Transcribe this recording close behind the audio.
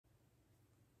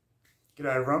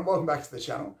G'day everyone, welcome back to the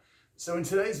channel. So in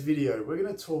today's video, we're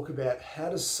going to talk about how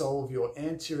to solve your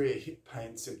anterior hip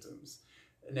pain symptoms.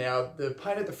 Now, the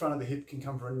pain at the front of the hip can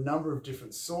come from a number of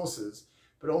different sources,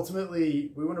 but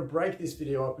ultimately we want to break this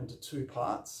video up into two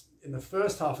parts. In the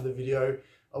first half of the video,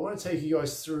 I want to take you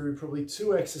guys through probably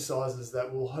two exercises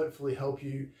that will hopefully help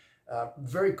you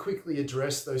very quickly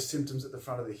address those symptoms at the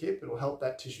front of the hip. It'll help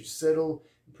that tissue settle,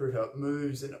 improve how it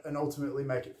moves, and ultimately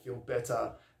make it feel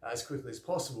better as quickly as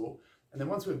possible. And then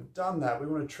once we've done that, we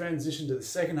want to transition to the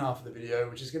second half of the video,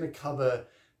 which is going to cover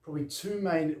probably two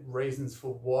main reasons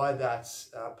for why that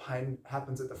pain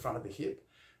happens at the front of the hip.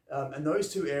 And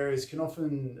those two areas can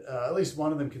often, at least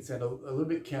one of them can sound a little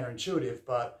bit counterintuitive,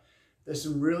 but there's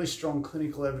some really strong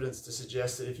clinical evidence to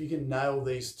suggest that if you can nail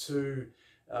these two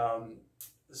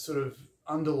sort of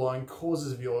underlying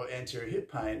causes of your anterior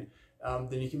hip pain,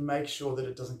 then you can make sure that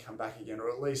it doesn't come back again, or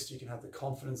at least you can have the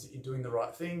confidence that you're doing the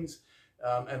right things.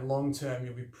 And long term,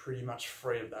 you'll be pretty much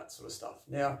free of that sort of stuff.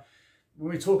 Now,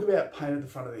 when we talk about pain at the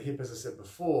front of the hip, as I said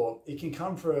before, it can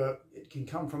come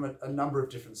from a number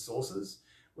of different sources.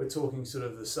 We're talking sort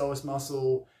of the psoas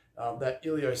muscle, that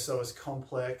iliopsoas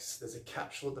complex. There's a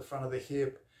capsule at the front of the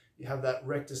hip. You have that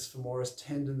rectus femoris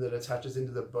tendon that attaches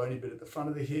into the bony bit at the front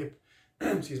of the hip.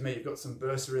 Excuse me, you've got some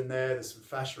bursa in there. There's some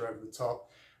fascia over the top.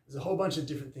 There's a whole bunch of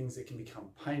different things that can become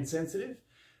pain sensitive.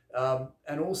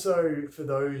 And also for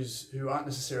those who aren't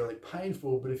necessarily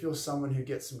painful, but if you're someone who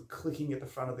gets some clicking at the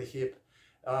front of the hip,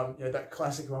 you know, that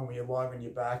classic one where you're lying on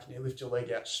your back and you lift your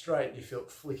leg out straight and you feel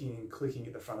it flicking and clicking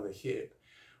at the front of the hip.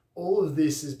 All of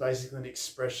this is basically an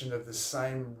expression of the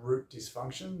same root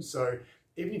dysfunction. So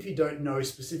even if you don't know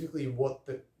specifically what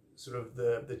the sort of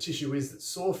the tissue is that's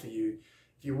sore for you,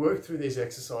 if you work through these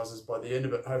exercises, by the end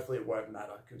of it, hopefully it won't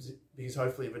matter, because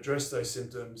hopefully you've addressed those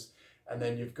symptoms, and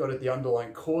then you've got the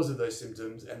underlying cause of those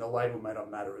symptoms, and the label may not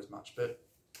matter as much. But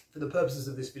for the purposes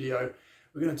of this video,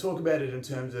 we're going to talk about it in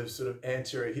terms of sort of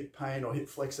anterior hip pain or hip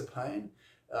flexor pain.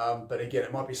 But again,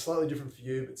 it might be slightly different for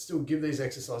you, but still give these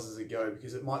exercises a go,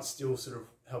 because it might still sort of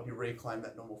help you reclaim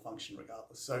that normal function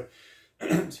regardless. So,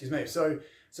 excuse me. So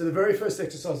the very first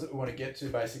exercise that we want to get to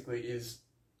basically is,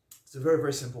 it's a very,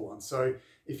 very simple one. So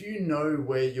if you know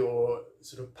where your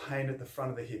sort of pain at the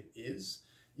front of the hip is,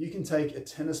 you can take a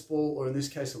tennis ball, or in this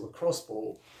case a lacrosse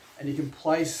ball, and you can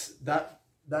place that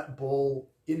ball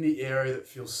in the area that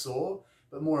feels sore.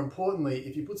 But more importantly,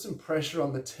 if you put some pressure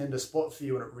on the tender spot for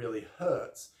you and it really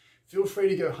hurts, feel free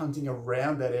to go hunting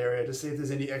around that area to see if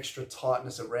there's any extra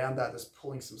tightness around that that's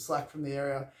pulling some slack from the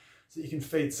area, so you can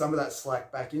feed some of that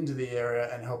slack back into the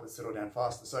area and help it settle down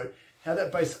faster. So how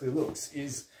that basically looks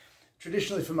is,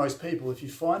 traditionally for most people, if you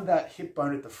find that hip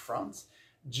bone at the front,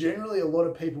 generally a lot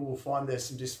of people will find there's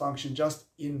some dysfunction just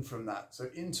in from that. So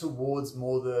in towards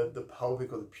more the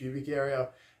pelvic or the pubic area,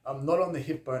 not on the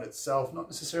hip bone itself, not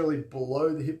necessarily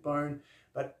below the hip bone,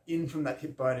 but in from that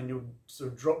hip bone, and you'll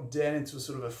sort of drop down into a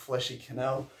sort of a fleshy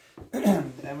canal.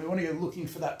 And we want to go looking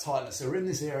for that tightness. So we're in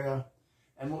this area,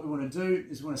 and what we want to do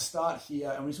is we want to start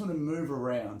here, and we just want to move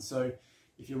around. So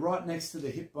if you're right next to the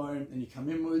hip bone and you come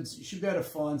inwards, you should be able to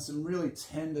find some really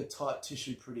tender, tight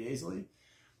tissue pretty easily.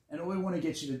 And all we want to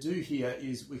get you to do here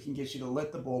is we can get you to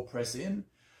let the ball press in.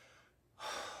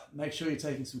 Make sure you're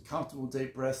taking some comfortable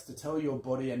deep breaths to tell your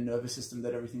body and nervous system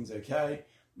that everything's okay.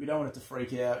 We don't want it to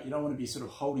freak out. You don't want to be sort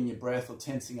of holding your breath or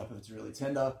tensing up if it's really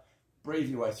tender. Breathe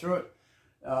your way through it.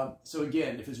 So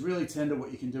again, if it's really tender,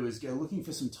 what you can do is go looking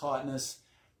for some tightness,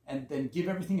 and then give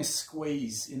everything a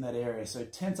squeeze in that area. So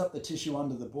tense up the tissue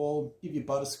under the ball, give your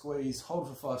butt a squeeze, hold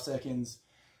for 5 seconds.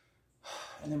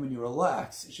 And then when you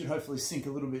relax, it should hopefully sink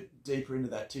a little bit deeper into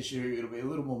that tissue. It'll be a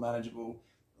little more manageable,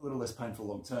 a little less painful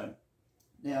long term.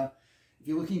 Now, if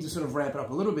you're looking to sort of ramp it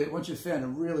up a little bit, once you've found a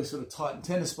really sort of tight and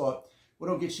tender spot, what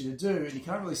I'll get you to do, and you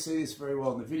can't really see this very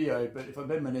well in the video, but if I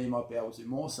bend my knee, you might be able to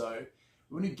more so,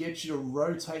 we want to get you to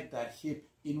rotate that hip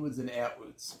inwards and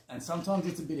outwards. And sometimes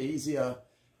it's a bit easier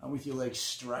with your legs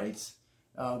straight.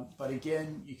 But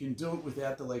again, you can do it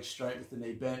without the leg straight with the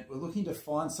knee bent. We're looking to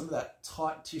find some of that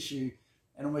tight tissue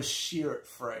and almost shear it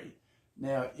free.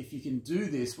 Now, if you can do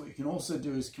this, what you can also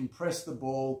do is compress the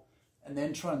ball and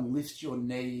then try and lift your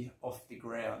knee off the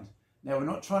ground. Now, we're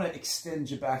not trying to extend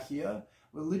your back here.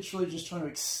 We're literally just trying to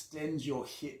extend your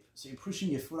hip. So you're pushing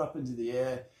your foot up into the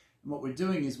air. And what we're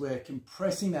doing is we're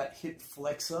compressing that hip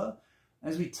flexor.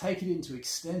 As we take it into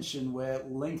extension, we're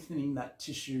lengthening that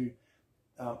tissue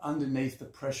underneath the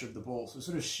pressure of the ball. So we're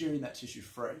sort of shearing that tissue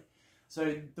free.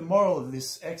 So the moral of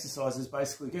this exercise is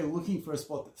basically go looking for a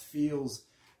spot that feels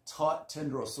tight,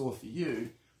 tender, or sore for you,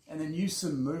 and then use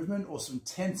some movement or some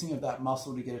tensing of that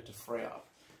muscle to get it to free up.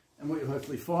 And what you'll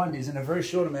hopefully find is in a very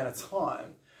short amount of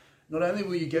time, not only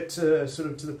will you get to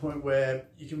the point where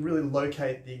you can really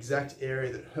locate the exact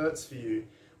area that hurts for you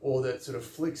or that sort of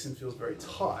flicks and feels very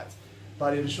tight,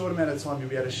 but in a short amount of time you'll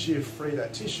be able to shear free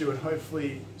that tissue and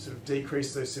hopefully sort of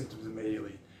decrease those symptoms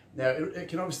immediately. Now it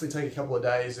can obviously take a couple of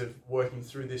days of working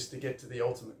through this to get to the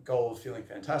ultimate goal of feeling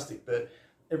fantastic, but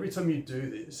every time you do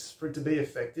this, for it to be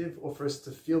effective or for us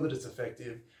to feel that it's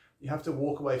effective, you have to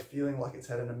walk away feeling like it's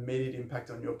had an immediate impact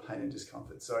on your pain and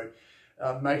discomfort. So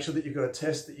make sure that you've got a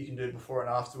test that you can do before and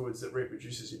afterwards that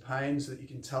reproduces your pain so that you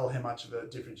can tell how much of a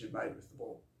difference you've made with the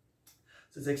ball.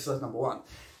 So that's exercise number 1.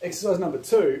 Exercise number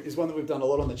 2 is one that we've done a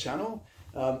lot on the channel,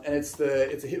 and it's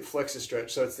a hip flexor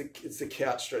stretch. So it's the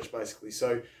couch stretch basically.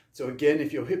 So again,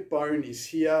 if your hip bone is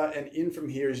here and in from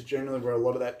here is generally where a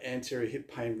lot of that anterior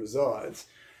hip pain resides,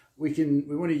 we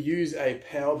want to use a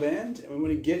power band and we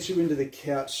want to get you into the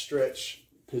couch stretch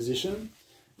position.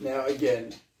 Now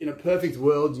again, in a perfect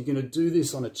world, you're going to do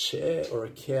this on a chair or a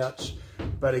couch,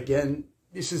 but again,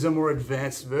 this is a more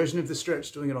advanced version of the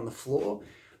stretch, doing it on the floor.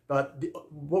 But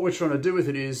what we're trying to do with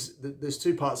it is there's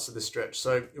 2 parts to the stretch.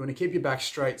 So you want to keep your back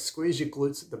straight, squeeze your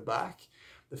glutes at the back.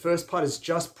 The first part is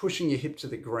just pushing your hip to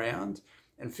the ground,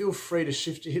 and feel free to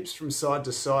shift your hips from side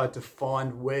to side to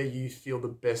find where you feel the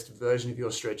best version of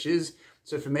your stretch is.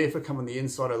 So for me, if I come on the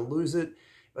inside, I lose it.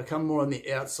 If I come more on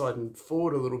the outside and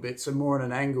forward a little bit, so more on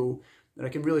an angle, then I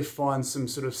can really find some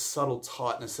sort of subtle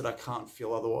tightness that I can't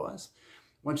feel otherwise.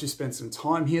 Once you spend some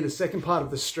time here, the second part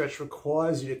of the stretch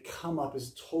requires you to come up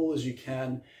as tall as you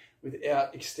can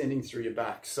without extending through your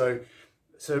back. So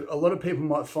a lot of people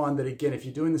might find that, again, if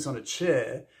you're doing this on a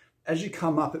chair, as you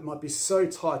come up, it might be so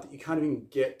tight that you can't even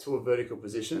get to a vertical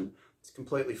position. It's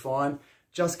completely fine.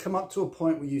 Just come up to a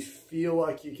point where you feel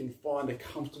like you can find a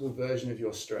comfortable version of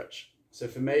your stretch. So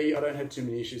for me, I don't have too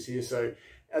many issues here. So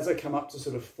as I come up to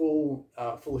sort of full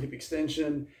hip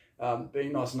extension,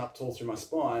 being nice and up tall through my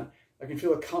spine, I can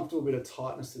feel a comfortable bit of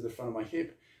tightness to the front of my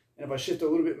hip. And if I shift a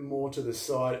little bit more to the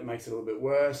side, it makes it a little bit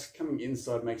worse. Coming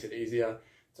inside makes it easier.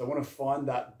 So I want to find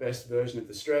that best version of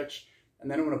the stretch. And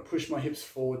then I want to push my hips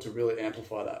forward to really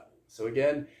amplify that. So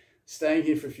again, staying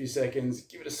here for a few seconds,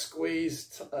 give it a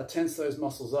squeeze, tense those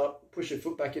muscles up, push your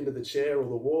foot back into the chair or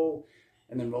the wall,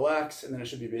 and then relax, and then it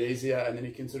should be a bit easier. And then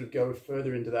you can sort of go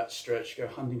further into that stretch, go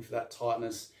hunting for that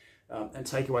tightness, and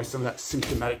take away some of that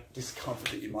symptomatic discomfort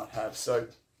that you might have. So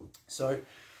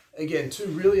again, 2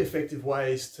 really effective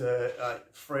ways to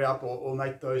free up or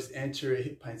make those anterior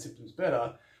hip pain symptoms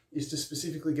better is to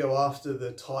specifically go after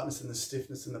the tightness and the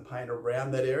stiffness and the pain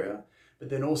around that area, but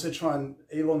then also try and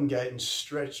elongate and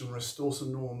stretch and restore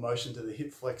some normal motion to the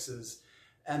hip flexors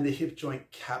and the hip joint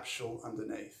capsule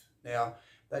underneath. Now,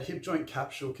 that hip joint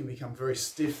capsule can become very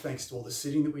stiff thanks to all the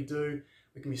sitting that we do.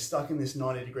 We can be stuck in this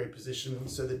 90-degree position.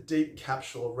 So the deep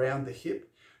capsule around the hip,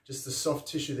 just the soft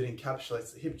tissue that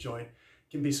encapsulates the hip joint,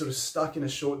 can be sort of stuck in a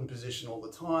shortened position all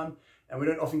the time. And we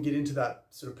don't often get into that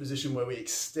sort of position where we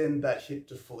extend that hip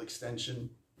to full extension,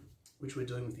 which we're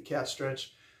doing with the couch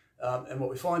stretch. And what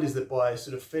we find is that by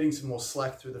sort of feeding some more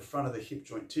slack through the front of the hip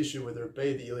joint tissue, whether it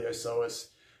be the iliopsoas,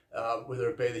 whether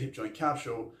it be the hip joint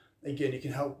capsule, again, you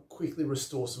can help quickly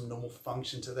restore some normal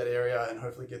function to that area and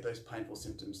hopefully get those painful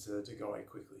symptoms to go away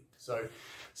quickly. So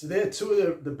they're 2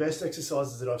 of the best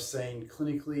exercises that I've seen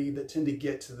clinically that tend to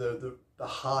get to the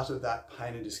heart of that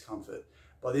pain and discomfort.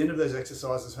 By the end of those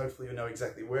exercises, hopefully you'll know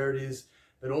exactly where it is,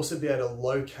 but also be able to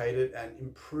locate it and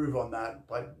improve on that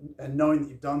and knowing that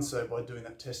you've done so by doing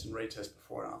that test and retest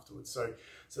before and afterwards. So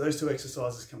those 2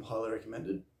 exercises come highly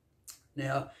recommended.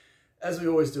 Now, as we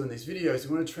always do in these videos,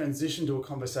 we want to transition to a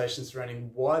conversation surrounding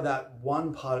why that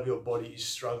one part of your body is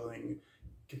struggling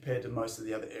compared to most of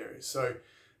the other areas.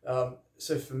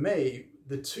 So for me,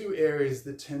 the 2 areas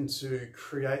that tend to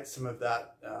create some of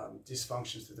that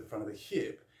dysfunction through the front of the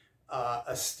hip are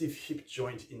a stiff hip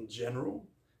joint in general.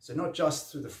 So not just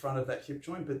through the front of that hip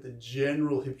joint, but the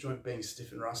general hip joint being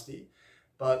stiff and rusty.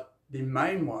 But the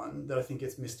main one that I think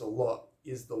gets missed a lot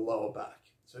is the lower back.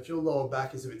 So if your lower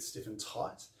back is a bit stiff and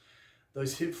tight,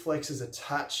 those hip flexors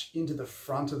attach into the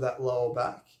front of that lower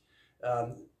back,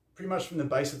 pretty much from the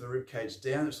base of the rib cage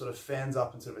down. It sort of fans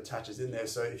up and sort of attaches in there.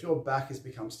 So if your back has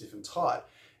become stiff and tight,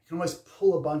 you can almost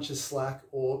pull a bunch of slack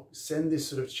or send this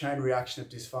sort of chain reaction of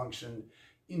dysfunction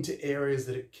into areas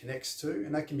that it connects to,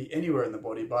 and that can be anywhere in the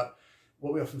body. But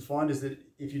what we often find is that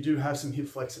if you do have some hip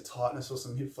flexor tightness or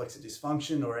some hip flexor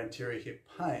dysfunction or anterior hip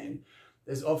pain,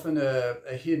 there's often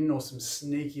a hidden or some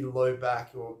sneaky low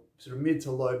back or sort of mid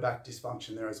to low back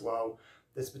dysfunction there as well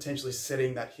that's potentially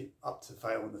setting that hip up to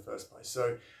fail in the first place.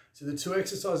 So the 2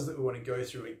 exercises that we want to go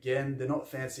through, again, they're not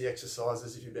fancy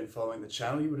exercises. If you've been following the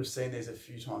channel, you would have seen these a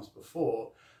few times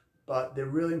before, but they're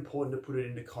really important to put it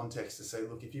into context to say,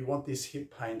 look, if you want this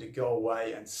hip pain to go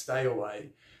away and stay away,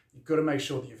 you've got to make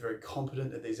sure that you're very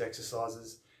competent at these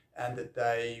exercises and that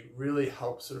they really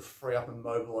help sort of free up and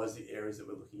mobilize the areas that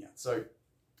we're looking at. So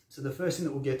the first thing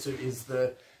that we'll get to is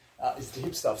the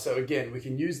hip stuff. So again, we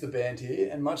can use the band here,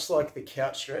 and much like the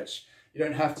couch stretch, you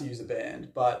don't have to use a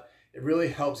band, but it really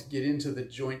helps get into the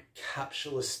joint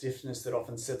capsular stiffness that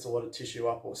often sets a lot of tissue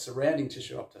up or surrounding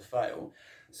tissue up to fail.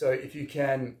 So if you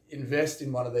can invest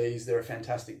in one of these, they're a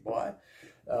fantastic buy.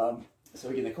 So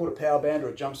again, they're called a power band or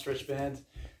a jump stretch band.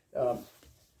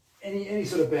 Any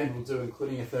sort of band will do,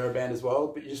 including a TheraBand as well,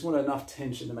 but you just want enough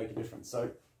tension to make a difference.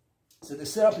 So the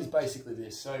setup is basically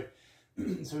this. So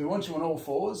we want you on all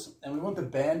fours, and we want the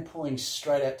band pulling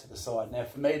straight out to the side. Now,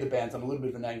 for me, the band's on a little bit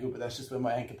of an angle, but that's just where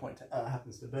my anchor point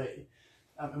happens to be.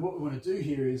 And what we want to do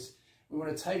here is we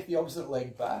want to take the opposite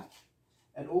leg back,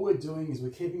 and all we're doing is we're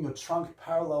keeping your trunk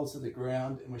parallel to the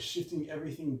ground, and we're shifting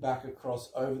everything back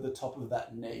across over the top of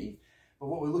that knee. But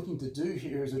what we're looking to do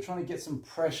here is we're trying to get some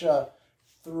pressure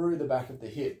through the back of the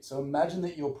hip. So imagine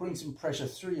that you're putting some pressure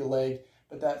through your leg,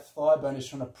 but that thigh bone is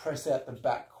trying to press out the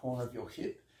back corner of your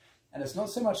hip. And it's not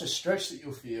so much a stretch that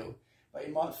you'll feel, but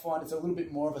you might find it's a little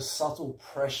bit more of a subtle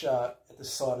pressure at the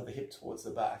side of the hip towards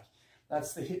the back.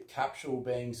 That's the hip capsule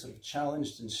being sort of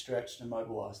challenged and stretched and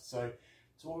mobilized. So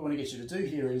what we want to get you to do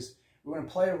here is we want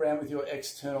to play around with your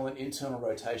external and internal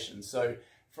rotation. So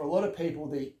for a lot of people,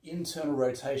 the internal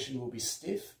rotation will be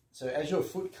stiff. So as your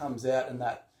foot comes out and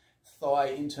that thigh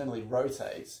internally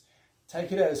rotates,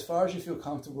 take it out as far as you feel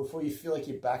comfortable before you feel like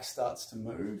your back starts to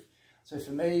move. So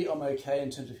for me, I'm okay in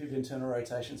terms of hip internal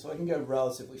rotation, so I can go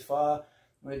relatively far.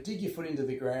 I'm going to dig your foot into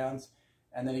the ground,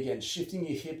 and then again, shifting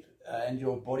your hip and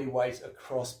your body weight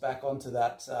across back onto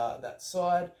that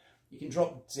side. You can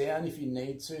drop down if you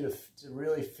need to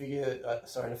really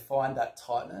to find that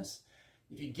tightness.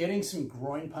 If you're getting some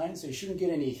groin pain, so you shouldn't get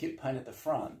any hip pain at the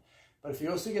front, but if you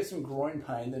also get some groin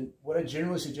pain, then what I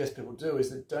generally suggest people do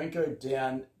is that don't go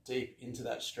down deep into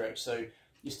that stretch. So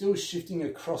you're still shifting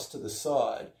across to the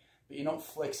side, but you're not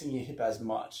flexing your hip as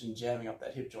much and jamming up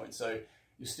that hip joint. So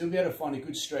you'll still be able to find a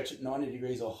good stretch at 90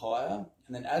 degrees or higher.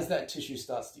 And then as that tissue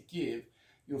starts to give,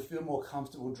 you'll feel more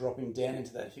comfortable dropping down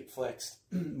into that hip flexed,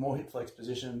 more hip flexed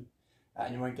position,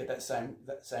 and you won't get that same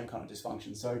kind of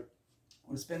dysfunction. So I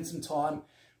want to spend some time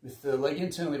with the leg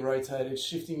internally rotated,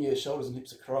 shifting your shoulders and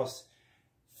hips across,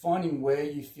 finding where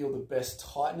you feel the best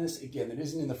tightness. Again, it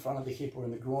isn't in the front of the hip or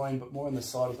in the groin, but more on the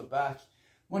side of the back.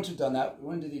 Once you've done that, we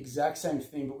want to do the exact same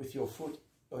thing, but with your foot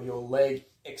or your leg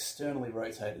externally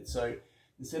rotated. So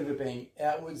instead of it being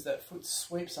outwards, that foot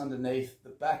sweeps underneath, the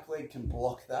back leg can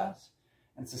block that.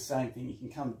 And it's the same thing. You can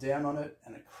come down on it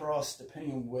and across,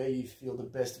 depending on where you feel the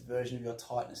best version of your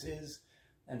tightness is.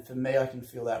 And for me, I can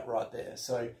feel that right there.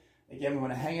 So again, we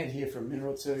want to hang out here for a minute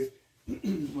or two.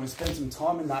 We want to spend some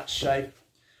time in that shape,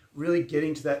 really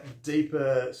getting to that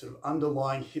deeper sort of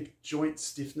underlying hip joint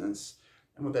stiffness.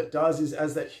 And what that does is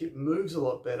as that hip moves a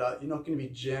lot better, you're not going to be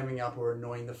jamming up or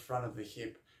annoying the front of the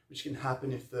hip, which can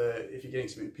happen if you're getting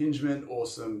some impingement or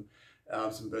some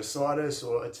bursitis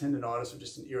or a tendonitis or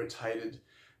just some irritated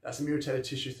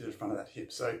tissue through the front of that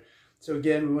hip. So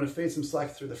again, we want to feed some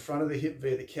slack through the front of the hip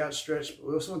via the couch stretch, but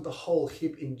we also want the whole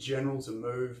hip in general to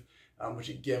move, which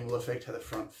again will affect how the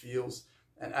front feels.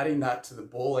 And adding that to the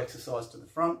ball exercise to the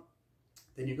front,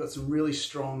 then you've got some really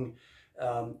strong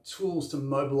tools to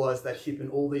mobilize that hip in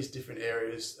all these different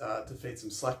areas to feed some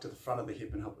slack to the front of the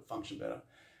hip and help it function better.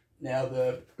 Now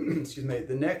the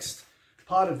next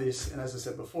part of this, and as I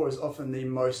said before, is often the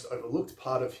most overlooked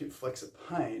part of hip flexor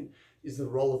pain, is the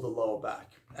roll of the lower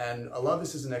back. And I love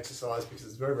this as an exercise because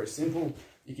it's very, very simple.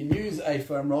 You can use a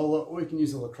foam roller or you can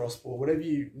use a lacrosse ball. Whatever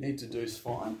you need to do is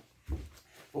fine.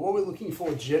 But what we're looking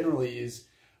for generally is,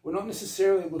 we're not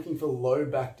necessarily looking for low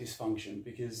back dysfunction,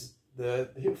 because the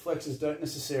hip flexors they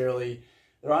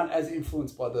aren't as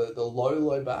influenced by the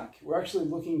low back. We're actually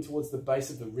looking towards the base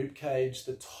of the rib cage,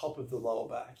 the top of the lower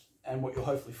back. And what you'll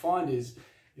hopefully find is,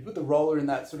 you put the roller in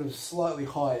that sort of slightly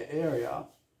higher area.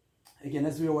 Again,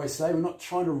 as we always say, we're not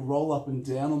trying to roll up and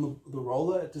down on the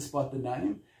roller, despite the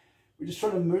name. We're just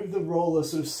trying to move the roller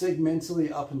sort of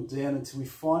segmentally up and down until we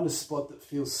find a spot that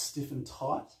feels stiff and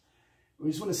tight. We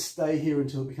just want to stay here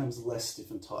until it becomes less stiff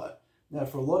and tight. Now,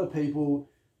 for a lot of people,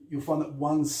 you'll find that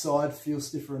one side feels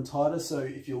stiffer and tighter. So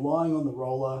if you're lying on the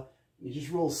roller, you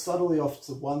just roll subtly off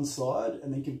to one side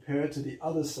and then compare it to the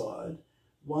other side.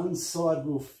 One side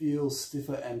will feel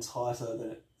stiffer and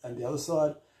tighter than the other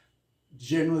side.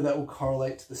 Generally, that will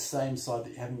correlate to the same side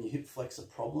that you're having your hip flexor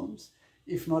problems.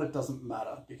 If not, it doesn't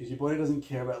matter, because your body doesn't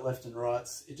care about left and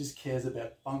rights. It just cares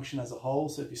about function as a whole.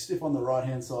 So if you're stiff on the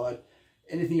right-hand side,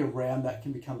 anything around that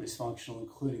can become dysfunctional,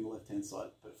 including the left-hand side.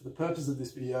 But for the purpose of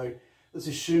this video, let's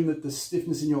assume that the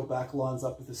stiffness in your back lines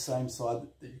up with the same side,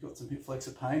 that you've got some hip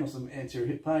flexor pain or some anterior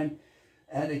hip pain.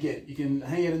 And again, you can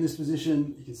hang out in this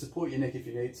position, you can support your neck if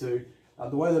you need to.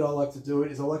 The way that I like to do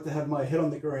it is I like to have my head on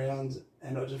the ground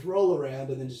and I just roll around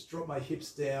and then just drop my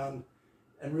hips down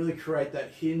and really create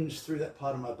that hinge through that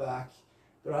part of my back.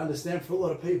 But I understand for a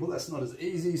lot of people that's not as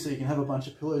easy, so you can have a bunch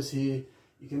of pillows here.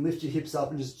 You can lift your hips up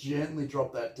and just gently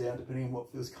drop that down depending on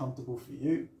what feels comfortable for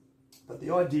you. But the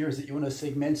idea is that you want to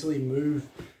segmentally move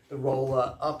the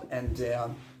roller up and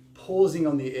down, pausing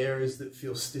on the areas that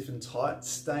feel stiff and tight,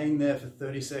 staying there for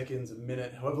 30 seconds, a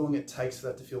minute, however long it takes for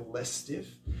that to feel less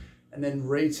stiff, and then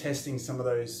retesting some of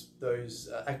those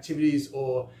activities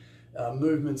or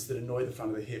movements that annoy the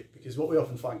front of the hip. Because what we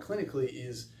often find clinically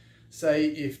is, say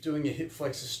if doing a hip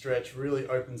flexor stretch really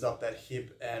opens up that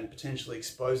hip and potentially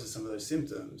exposes some of those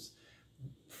symptoms,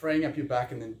 freeing up your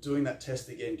back and then doing that test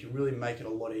again can really make it a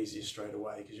lot easier straight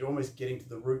away, because you're almost getting to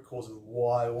the root cause of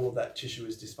why all of that tissue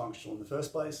is dysfunctional in the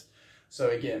first place.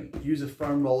 So again, use a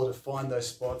foam roller to find those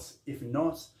spots. If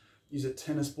not, use a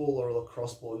tennis ball or a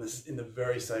lacrosse ball in the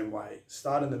very same way.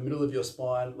 Start in the middle of your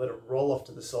spine, let it roll off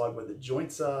to the side where the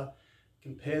joints are,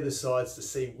 compare the sides to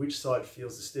see which side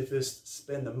feels the stiffest,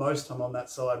 spend the most time on that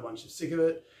side once you're sick of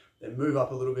it, then move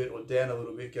up a little bit or down a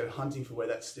little bit, go hunting for where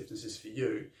that stiffness is for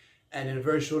you. And in a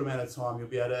very short amount of time, you'll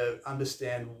be able to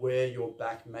understand where your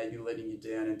back may be letting you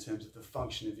down in terms of the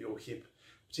function of your hip,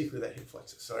 particularly that hip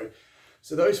flexor.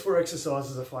 So those 4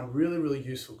 exercises I find really, really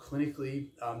useful clinically.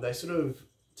 They sort of,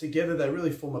 together, they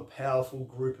really form a powerful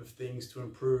group of things to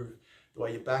improve the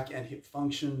way your back and hip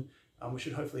function. We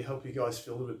should hopefully help you guys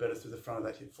feel a little bit better through the front of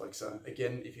that hip flexor.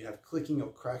 Again, if you have clicking or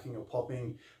cracking or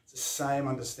popping, it's the same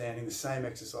understanding, the same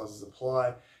exercises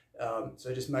apply.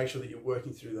 So just make sure that you're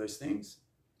working through those things.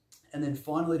 And then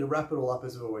finally, to wrap it all up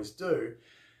as we always do,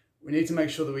 we need to make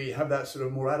sure that we have that sort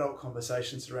of more adult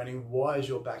conversation surrounding why is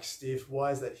your back stiff? Why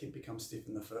has that hip become stiff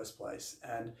in the first place?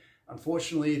 And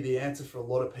unfortunately, the answer for a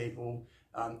lot of people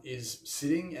is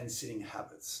sitting and sitting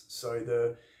habits.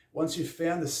 So once you've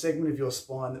found the segment of your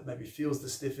spine that maybe feels the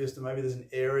stiffest, or maybe there's an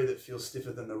area that feels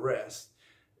stiffer than the rest,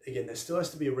 again, there still has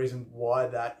to be a reason why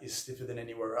that is stiffer than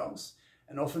anywhere else.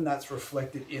 And often that's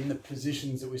reflected in the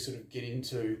positions that we sort of get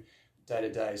into day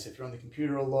to day. So if you're on the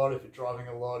computer a lot, if you're driving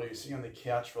a lot, or you're sitting on the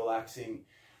couch relaxing,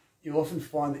 you'll often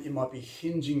find that you might be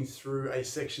hinging through a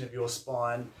section of your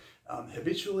spine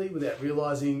habitually without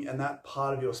realizing, and that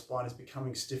part of your spine is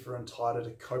becoming stiffer and tighter to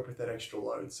cope with that extra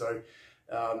load. So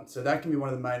that can be one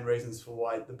of the main reasons for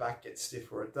why the back gets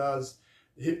stiff where it does.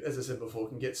 The hip, as I said before,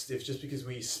 can get stiff just because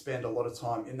we spend a lot of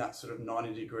time in that sort of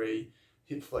 90-degree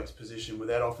hip flex position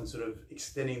without often sort of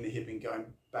extending the hip and going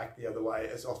back the other way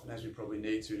as often as we probably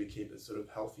need to keep it sort of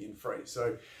healthy and free.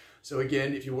 So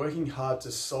again, if you're working hard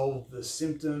to solve the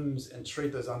symptoms and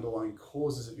treat those underlying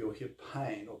causes of your hip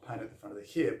pain or pain at the front of the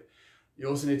hip, you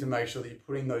also need to make sure that you're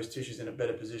putting those tissues in a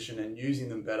better position and using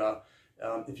them better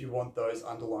if you want those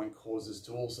underlying causes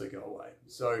to also go away.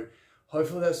 So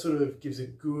hopefully that sort of gives a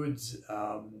good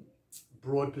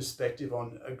broad perspective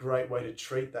on a great way to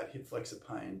treat that hip flexor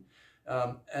pain.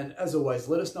 And as always,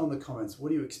 let us know in the comments,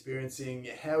 what are you experiencing?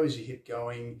 How is your hip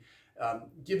going?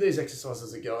 Give these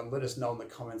exercises a go and let us know in the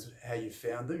comments how you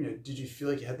found them. Did you feel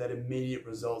like you had that immediate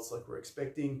results like we're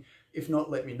expecting? If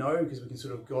not, let me know, because we can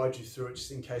sort of guide you through it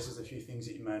just in case there's a few things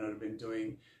that you may not have been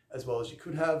doing as well as you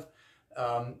could have.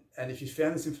 And if you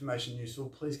found this information useful,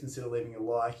 please consider leaving a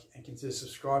like and consider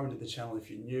subscribing to the channel if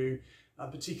you're new,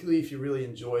 particularly if you really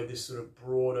enjoy this sort of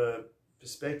broader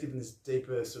perspective and this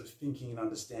deeper sort of thinking and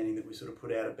understanding that we sort of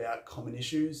put out about common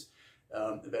issues,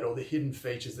 about all the hidden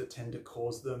features that tend to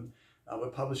cause them. We're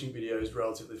publishing videos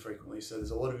relatively frequently, so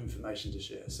there's a lot of information to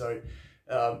share. So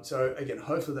again,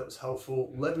 hopefully that was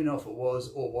helpful. Let me know if it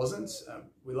was or wasn't.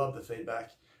 We love the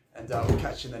feedback, and we'll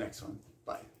catch you in the next one.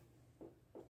 Bye.